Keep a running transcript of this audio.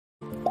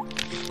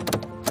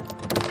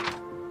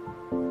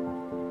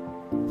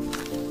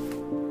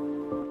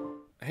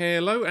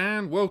Hello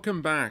and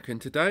welcome back, and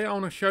today I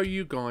want to show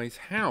you guys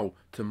how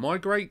to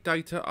migrate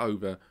data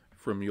over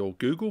from your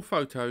Google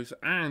Photos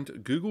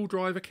and Google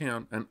Drive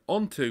account and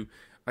onto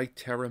a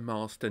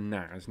Terramaster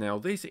NAS. Now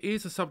this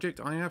is a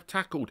subject I have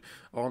tackled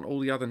on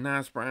all the other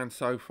NAS brands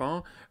so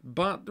far,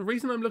 but the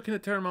reason I'm looking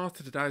at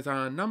Terramaster today is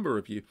a number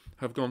of you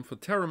have gone for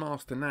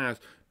Terramaster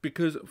NAS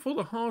because for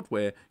the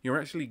hardware you're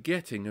actually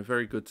getting a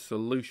very good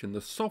solution.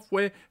 The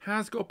software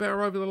has got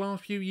better over the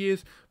last few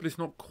years, but it's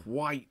not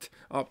quite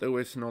up there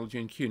with Synology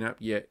and QNAP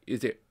yet,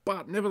 is it?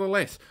 But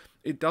nevertheless,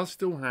 it does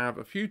still have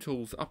a few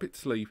tools up its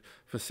sleeve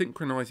for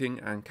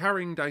synchronizing and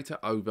carrying data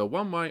over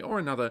one way or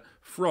another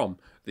from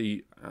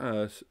the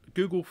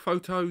Google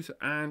Photos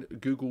and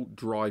Google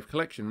Drive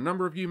collection. A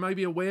number of you may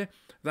be aware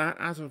that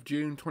as of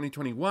June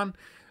 2021,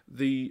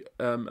 the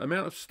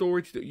amount of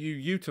storage that you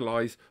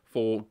utilize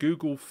for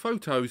Google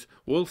Photos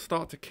will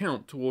start to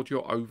count towards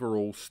your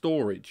overall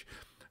storage.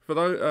 For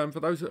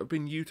those that have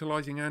been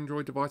utilizing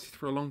Android devices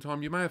for a long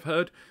time, you may have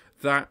heard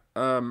that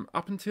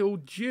up until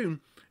June,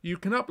 you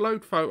can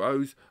upload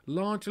photos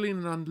largely in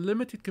an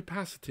unlimited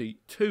capacity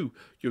to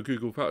your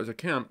Google Photos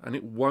account, and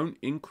it won't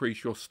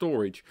increase your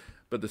storage.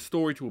 But the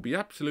storage will be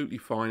absolutely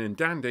fine and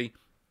dandy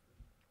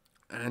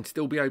and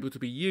still be able to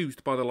be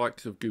used by the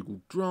likes of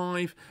Google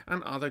Drive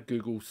and other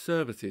Google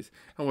services.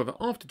 However,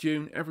 after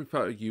June, every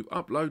photo you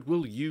upload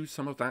will use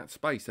some of that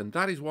space, and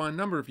that is why a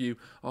number of you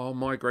are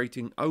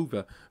migrating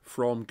over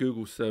from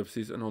Google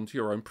services and onto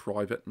your own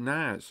private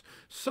NAS.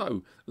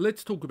 So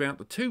let's talk about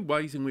the two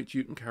ways in which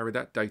you can carry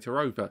that data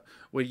over.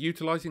 We're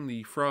utilizing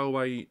the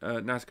throwaway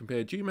NAS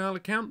Compare Gmail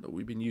account that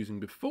we've been using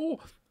before,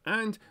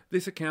 and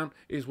this account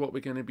is what we're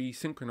going to be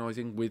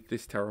synchronizing with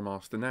this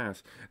Terramaster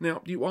NAS.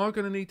 Now, you are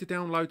going to need to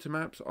download some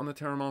apps on the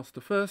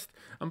Terramaster first,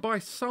 and by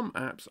some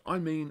apps, I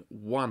mean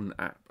one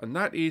app, and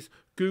that is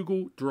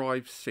Google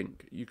Drive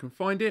Sync. You can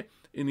find it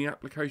in the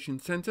Application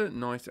Center,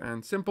 nice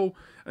and simple,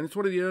 and it's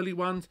one of the early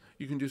ones.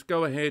 You can just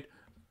go ahead,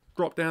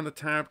 drop down the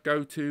tab,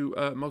 go to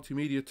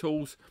Multimedia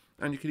Tools,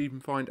 and you can even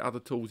find other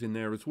tools in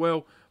there as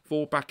well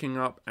for backing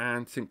up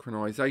and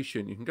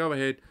synchronization. You can go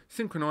ahead,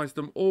 synchronize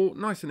them all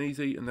nice and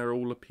easy, and they'll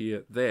all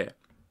appear there.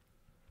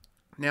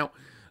 Now,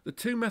 the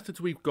two methods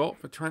we've got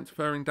for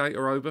transferring data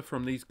over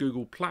from these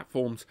Google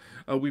platforms,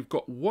 we've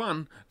got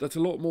one that's a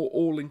lot more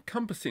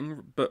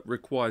all-encompassing but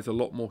requires a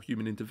lot more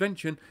human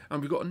intervention,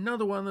 and we've got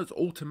another one that's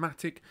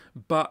automatic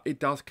but it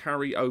does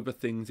carry over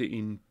things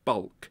in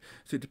bulk.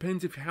 So it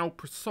depends if how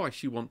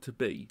precise you want to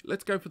be.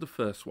 Let's go for the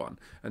first one,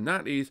 and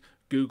that is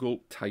Google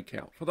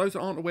Takeout. For those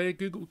that aren't aware,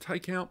 Google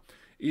Takeout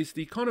is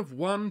the kind of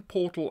one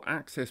portal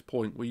access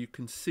point where you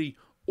can see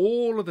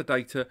all of the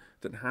data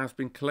that has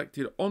been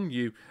collected on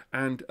you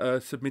and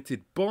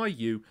submitted by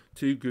you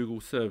to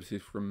Google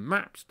services, from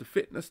maps to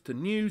fitness to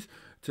news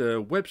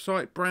to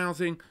website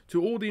browsing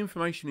to all the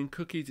information in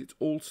cookies. It's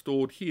all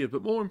stored here,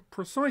 but more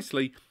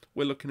precisely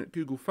we're looking at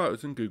Google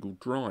Photos and Google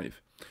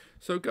Drive.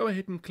 So go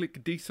ahead and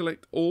click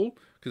deselect all,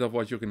 because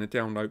otherwise you're going to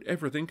download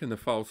everything and the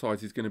file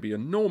size is going to be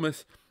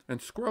enormous,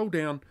 and scroll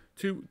down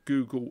to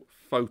Google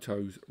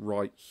Photos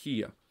right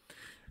here.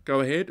 Go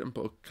ahead and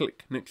put a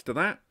click next to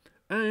that,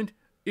 and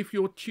if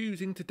you're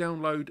choosing to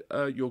download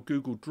your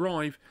Google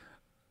Drive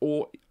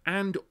or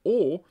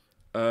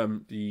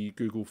the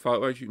Google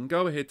Photos, you can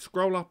go ahead,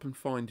 scroll up and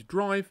find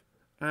Drive,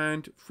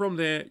 and from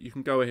there you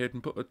can go ahead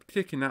and put a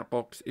tick in that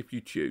box if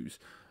you choose.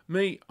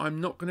 Me,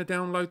 I'm not going to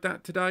download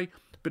that today,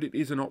 but it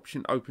is an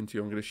option open to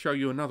you. I'm going to show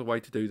you another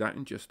way to do that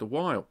in just a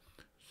while.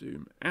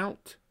 Zoom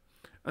out,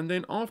 and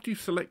then after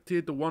you've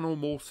selected the one or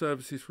more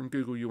services from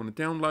Google you want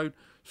to download,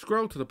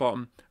 scroll to the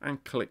bottom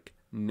and click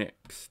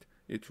Next.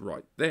 It's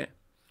right there.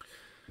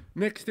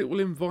 Next, it will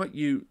invite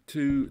you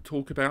to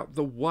talk about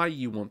the way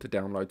you want to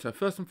download. So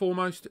first and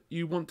foremost,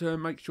 you want to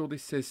make sure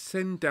this says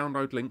send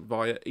download link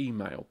via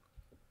email,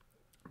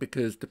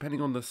 because depending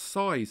on the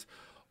size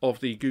of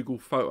the Google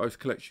Photos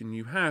collection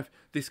you have,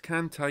 this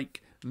can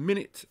take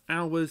minutes,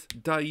 hours,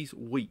 days,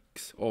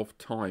 weeks of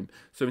time.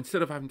 So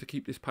instead of having to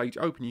keep this page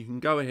open, you can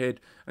go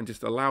ahead and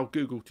just allow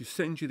Google to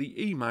send you the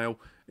email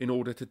in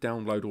order to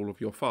download all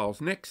of your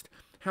files. Next,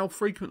 how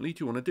frequently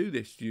do you want to do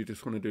this? Do you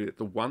just want to do it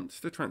the once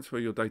to transfer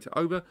your data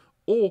over,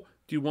 or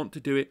do you want to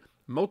do it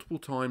multiple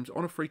times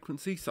on a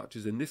frequency, such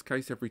as in this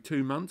case every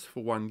 2 months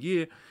for 1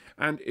 year,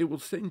 and it will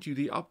send you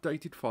the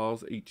updated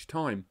files each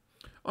time?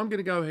 I'm going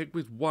to go ahead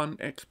with one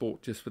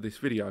export just for this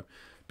video.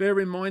 Bear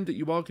in mind that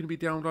you are going to be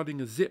downloading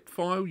a zip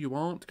file. You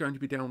aren't going to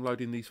be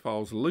downloading these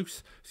files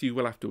loose, so you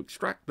will have to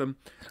extract them.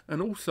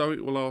 And also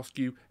it will ask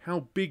you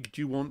how big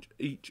do you want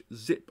each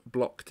zip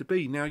block to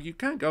be. Now you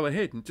can go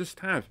ahead and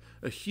just have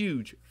a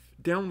huge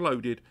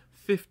downloaded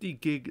 50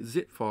 gig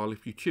zip file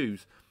if you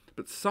choose,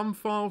 but some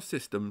file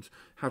systems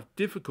have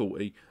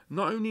difficulty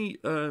not only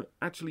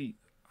actually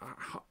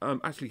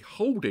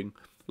holding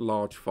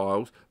large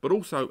files, but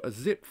also a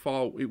zip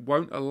file, it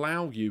won't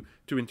allow you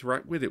to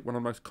interact with it. One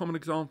of the most common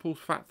examples,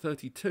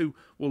 FAT32,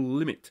 will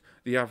limit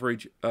the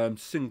average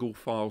single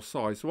file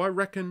size. So I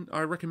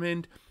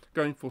recommend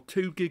going for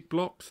 2 gig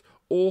blocks,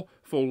 or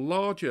for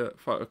larger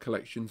photo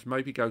collections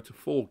maybe go to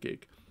 4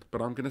 gig,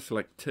 but I'm going to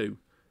select 2.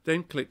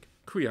 then click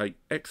Create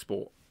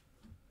Export.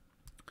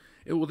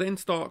 It will then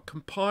start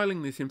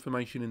compiling this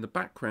information in the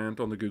background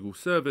on the Google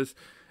servers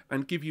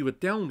and give you a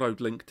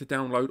download link to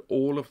download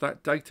all of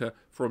that data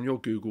from your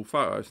Google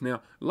Photos.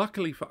 Now,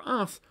 luckily for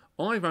us,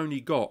 I've only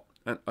got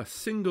a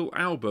single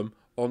album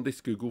on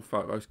this Google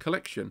Photos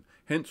collection,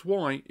 hence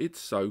why it's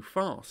so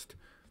fast.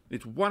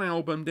 It's one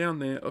album down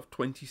there of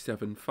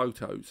 27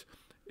 photos.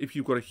 If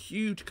you've got a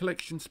huge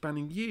collection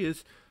spanning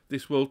years,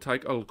 this will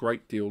take a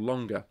great deal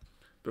longer.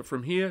 But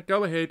from here,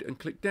 go ahead and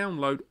click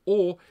download,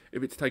 or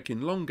if it's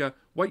taking longer,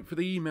 wait for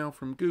the email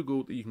from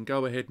Google that you can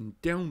go ahead and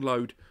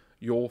download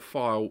your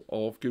file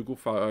of Google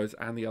Photos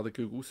and the other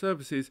Google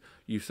services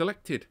you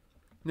selected.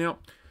 Now,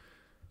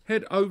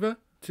 head over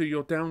to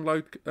your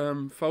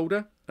download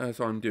folder, as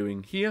I'm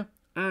doing here,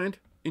 and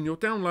in your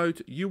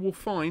downloads you will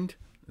find,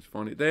 let's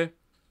find it there,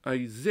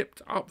 a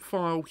zipped up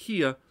file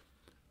here,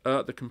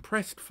 the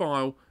compressed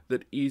file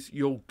that is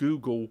your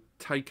Google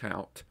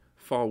Takeout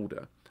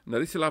folder. Now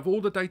this will have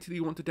all the data that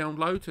you want to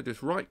download, so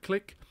just right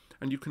click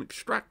and you can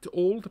extract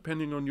all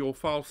depending on your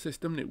file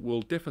system. It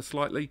will differ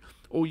slightly,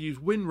 or use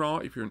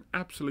WinRAR if you're an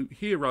absolute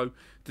hero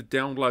to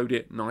download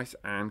it nice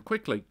and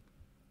quickly.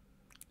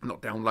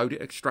 Not download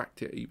it,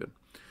 extract it even.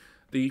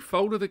 The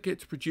folder that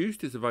gets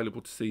produced is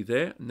available to see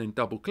there, and then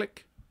double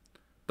click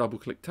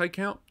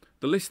Takeout.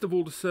 The list of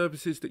all the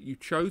services that you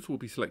chose will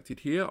be selected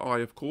here. I,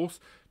 of course,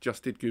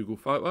 just did Google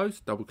Photos.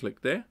 Double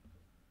click there.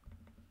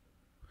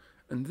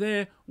 And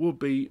there will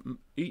be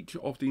each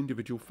of the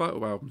individual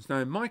photo albums. Now,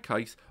 in my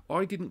case,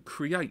 I didn't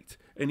create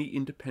any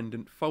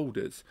independent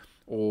folders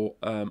or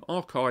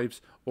archives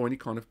or any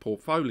kind of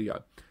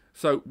portfolio.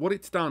 So what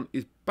it's done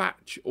is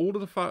batch all of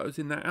the photos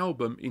in that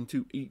album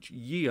into each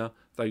year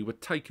they were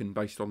taken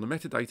based on the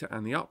metadata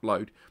and the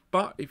upload.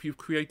 But if you've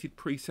created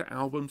preset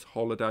albums,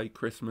 holiday,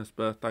 Christmas,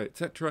 birthday,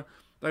 etc.,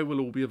 they will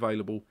all be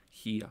available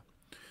here.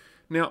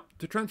 Now,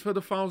 to transfer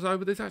the files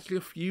over, there's actually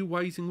a few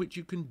ways in which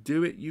you can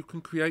do it. You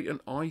can create an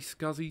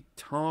iSCSI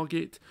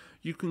target.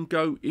 You can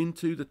go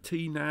into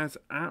the NAS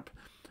app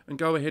and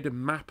go ahead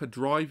and map a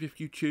drive if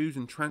you choose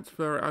and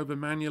transfer it over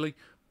manually.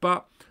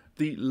 But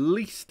the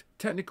least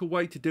technical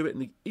way to do it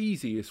and the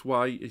easiest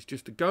way is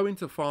just to go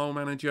into File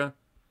Manager,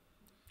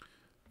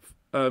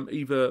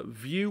 either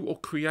view or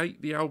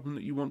create the album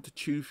that you want to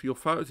choose for your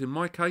photos. In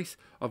my case,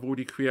 I've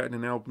already created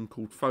an album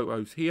called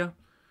Photos here.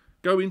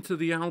 Go into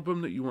the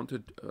album that you want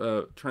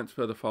to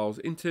transfer the files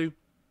into.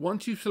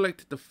 Once you've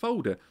selected the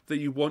folder that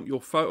you want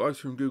your photos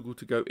from Google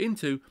to go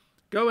into,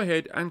 go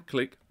ahead and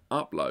click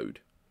Upload.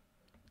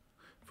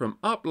 From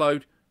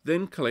Upload,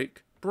 then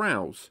click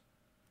Browse.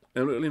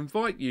 And it will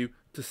invite you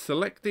to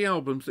select the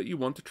albums that you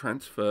want to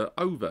transfer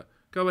over.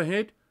 Go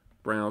ahead,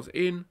 browse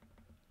in,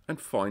 and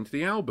find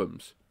the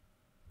albums.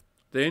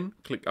 Then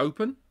click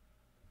Open,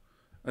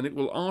 and it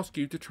will ask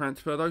you to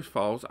transfer those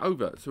files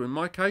over. So in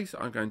my case,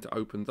 I'm going to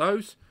open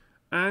those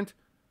and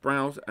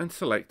browse and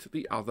select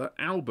the other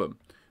album.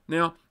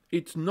 Now,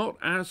 it's not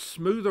as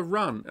smooth a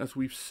run as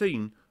we've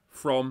seen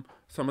from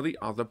some of the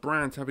other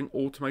brands having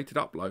automated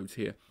uploads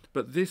here,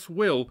 but this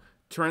will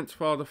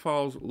transfer the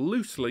files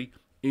loosely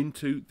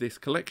into this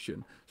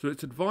collection. So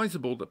it's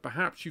advisable that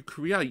perhaps you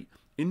create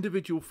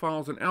individual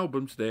files and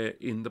albums there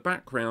in the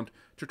background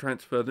to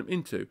transfer them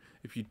into.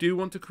 If you do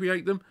want to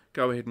create them,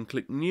 go ahead and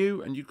click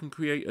New, and you can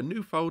create a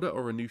new folder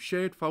or a new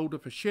shared folder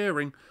for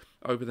sharing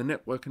over the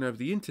network and over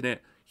the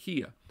internet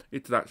here.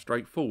 It's that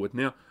straightforward.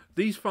 Now,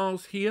 these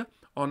files here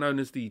are known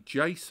as the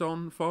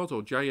Json files,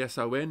 or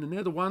JSON, and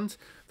they're the ones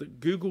that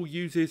Google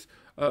uses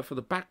for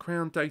the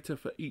background data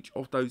for each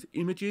of those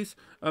images.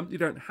 You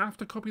don't have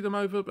to copy them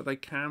over, but they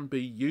can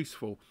be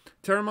useful.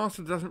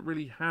 Terramaster doesn't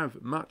really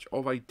have much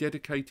of a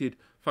dedicated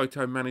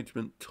photo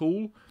management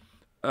tool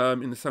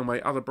in the same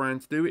way other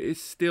brands do. It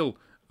is still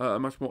a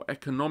much more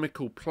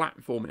economical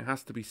platform, it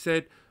has to be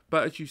said.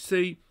 But as you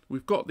see,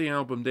 we've got the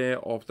album there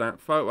of that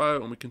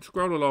photo, and we can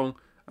scroll along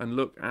and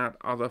look at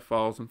other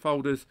files and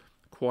folders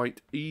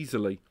quite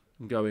easily.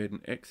 And go ahead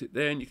and exit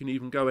there, and you can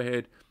even go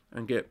ahead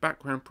and get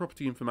background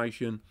property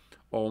information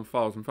on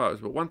files and photos.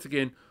 But once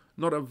again,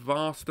 not a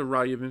vast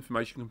array of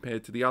information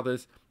compared to the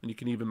others, and you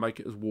can even make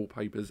it as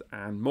wallpapers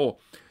and more.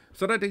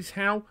 So that is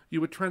how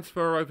you would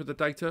transfer over the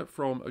data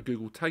from a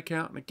Google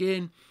Takeout. And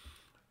again,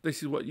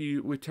 this is what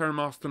you, with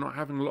Terramaster not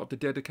having a lot of the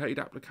dedicated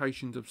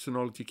applications of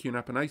Synology,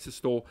 QNAP and Acer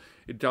Store,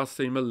 it does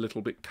seem a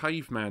little bit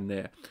caveman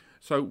there.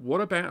 So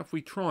what about if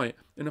we try it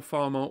in a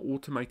far more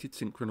automated,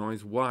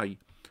 synchronized way?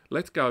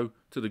 Let's go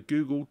to the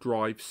Google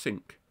Drive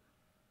Sync.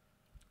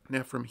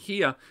 Now from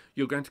here,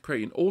 you're going to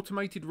create an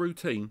automated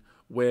routine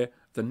where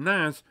the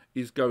NAS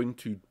is going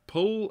to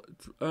pull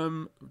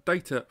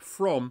data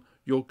from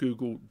your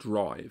Google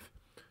Drive.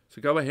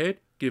 So go ahead,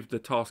 give the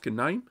task a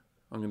name.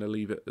 I'm going to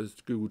leave it as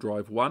Google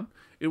Drive 1.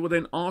 It will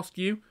then ask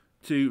you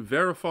to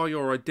verify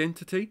your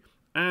identity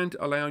and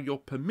allow your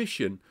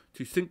permission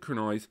to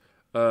synchronize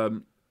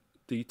the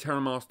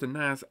Terramaster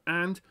NAS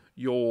and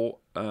your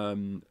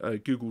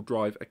Google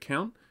Drive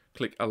account.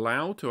 Click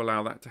Allow to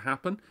allow that to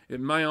happen. It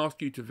may ask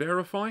you to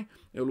verify.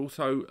 It will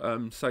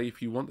also say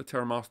if you want the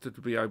Terramaster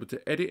to be able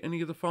to edit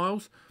any of the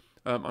files.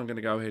 I'm going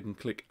to go ahead and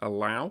click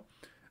allow,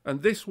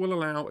 and this will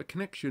allow a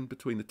connection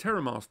between the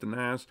Terramaster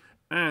NAS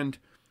and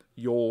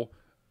your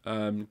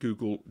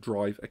Google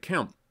Drive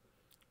account.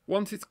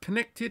 Once it's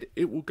connected,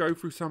 it will go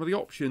through some of the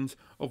options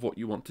of what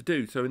you want to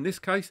do. So in this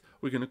case,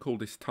 we're going to call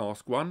this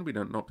task 1. We're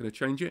not going to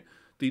change it.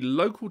 The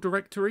local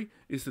directory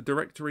is the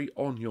directory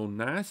on your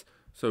NAS.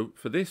 So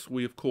for this,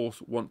 we of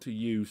course want to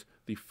use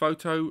the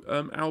photo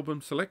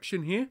album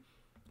selection here.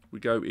 We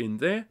go in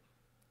there,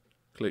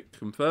 click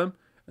confirm,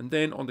 and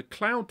then on the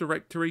cloud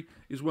directory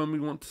is when we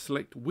want to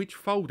select which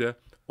folder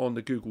on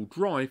the Google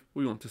Drive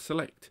we want to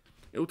select.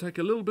 It will take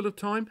a little bit of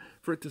time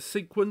for it to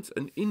sequence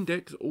and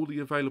index all the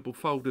available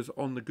folders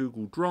on the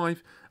Google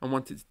Drive, and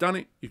once it's done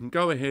it, you can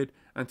go ahead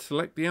and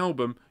select the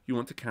album you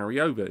want to carry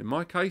over. In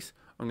my case,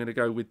 I'm going to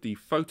go with the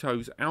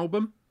Photos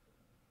album,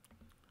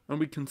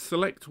 and we can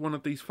select one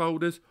of these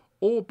folders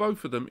or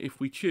both of them if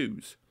we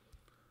choose.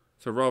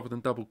 So rather than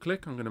double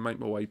click, I'm going to make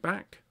my way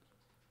back.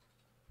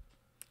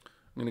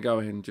 I'm going to go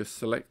ahead and just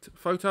select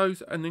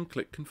Photos and then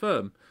click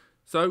confirm.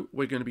 So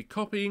we're going to be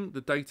copying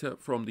the data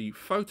from the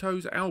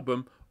Photos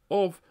album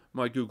of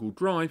my Google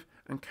Drive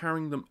and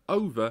carrying them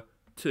over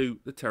to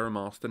the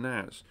Terramaster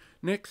NAS.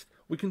 Next,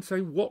 we can say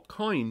what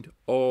kind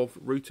of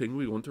routing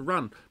we want to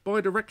run.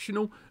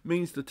 Bidirectional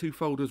means the two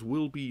folders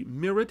will be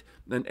mirrored,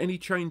 and any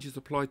changes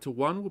applied to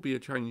one will be a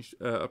change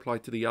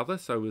applied to the other,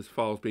 so as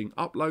files being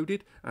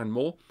uploaded and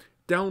more.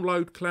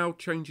 Download cloud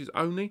changes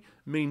only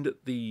mean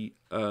that the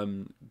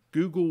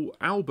Google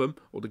album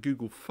or the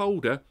Google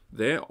folder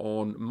there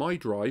on my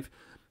drive,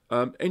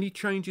 any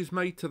changes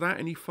made to that,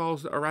 any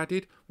files that are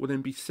added, will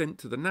then be sent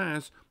to the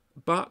NAS,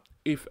 but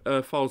if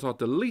files are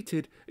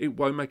deleted, it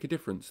won't make a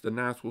difference. The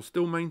NAS will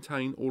still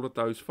maintain all of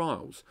those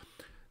files.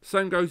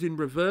 Same goes in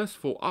reverse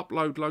for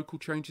upload local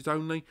changes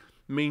only,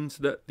 means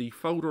that the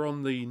folder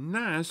on the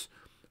NAS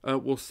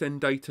will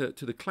send data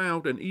to the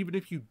cloud, and even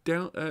if you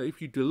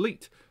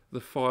delete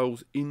the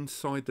files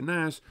inside the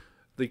NAS,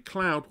 the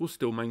cloud will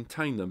still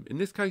maintain them. In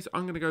this case,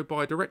 I'm going to go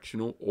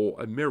bidirectional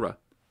or a mirror.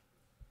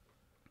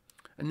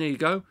 And there you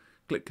go,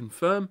 click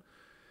confirm,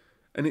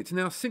 and it's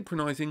now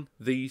synchronizing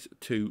these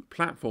two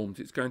platforms.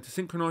 It's going to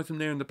synchronize them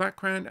there in the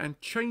background, and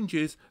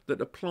changes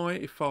that apply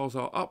if files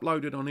are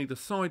uploaded on either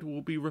side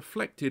will be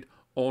reflected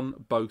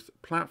on both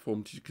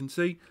platforms. As you can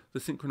see, the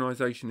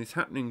synchronization is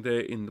happening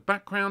there in the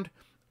background,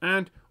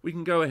 and we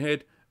can go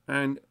ahead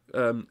and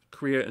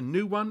create a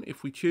new one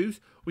if we choose.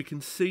 We can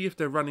see if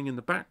they're running in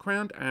the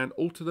background and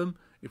alter them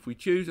if we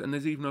choose, and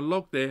there's even a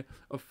log there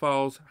of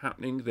files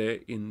happening there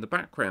in the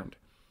background.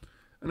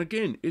 And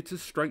again, it's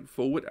as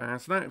straightforward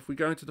as that. If we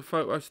go into the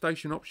photo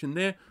station option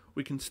there,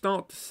 we can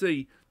start to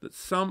see that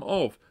some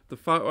of the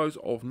photos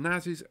of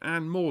NASes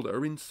and more that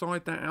are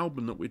inside that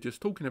album that we're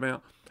just talking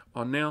about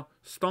are now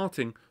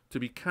starting to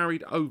be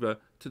carried over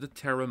to the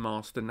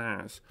Terramaster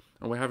NAS.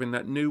 And we're having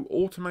that new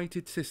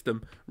automated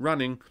system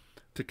running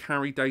to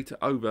carry data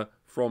over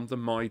from the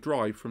My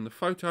Drive, from the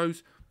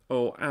photos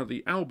or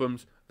the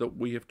albums that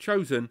we have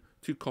chosen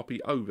to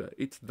copy over.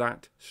 It's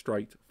that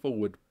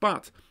straightforward.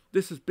 But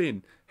this has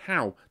been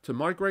how to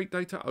migrate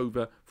data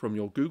over from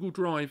your Google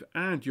Drive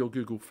and your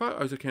Google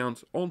Photos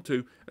accounts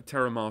onto a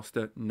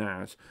Terramaster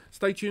NAS.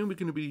 Stay tuned, we're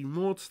going to be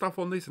more stuff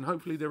on this, and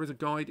hopefully there is a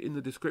guide in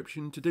the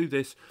description to do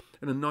this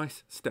in a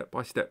nice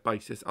step-by-step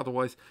basis.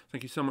 Otherwise,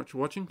 thank you so much for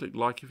watching. Click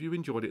like if you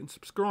enjoyed it and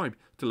subscribe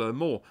to learn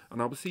more,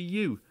 and I will see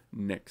you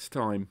next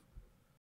time.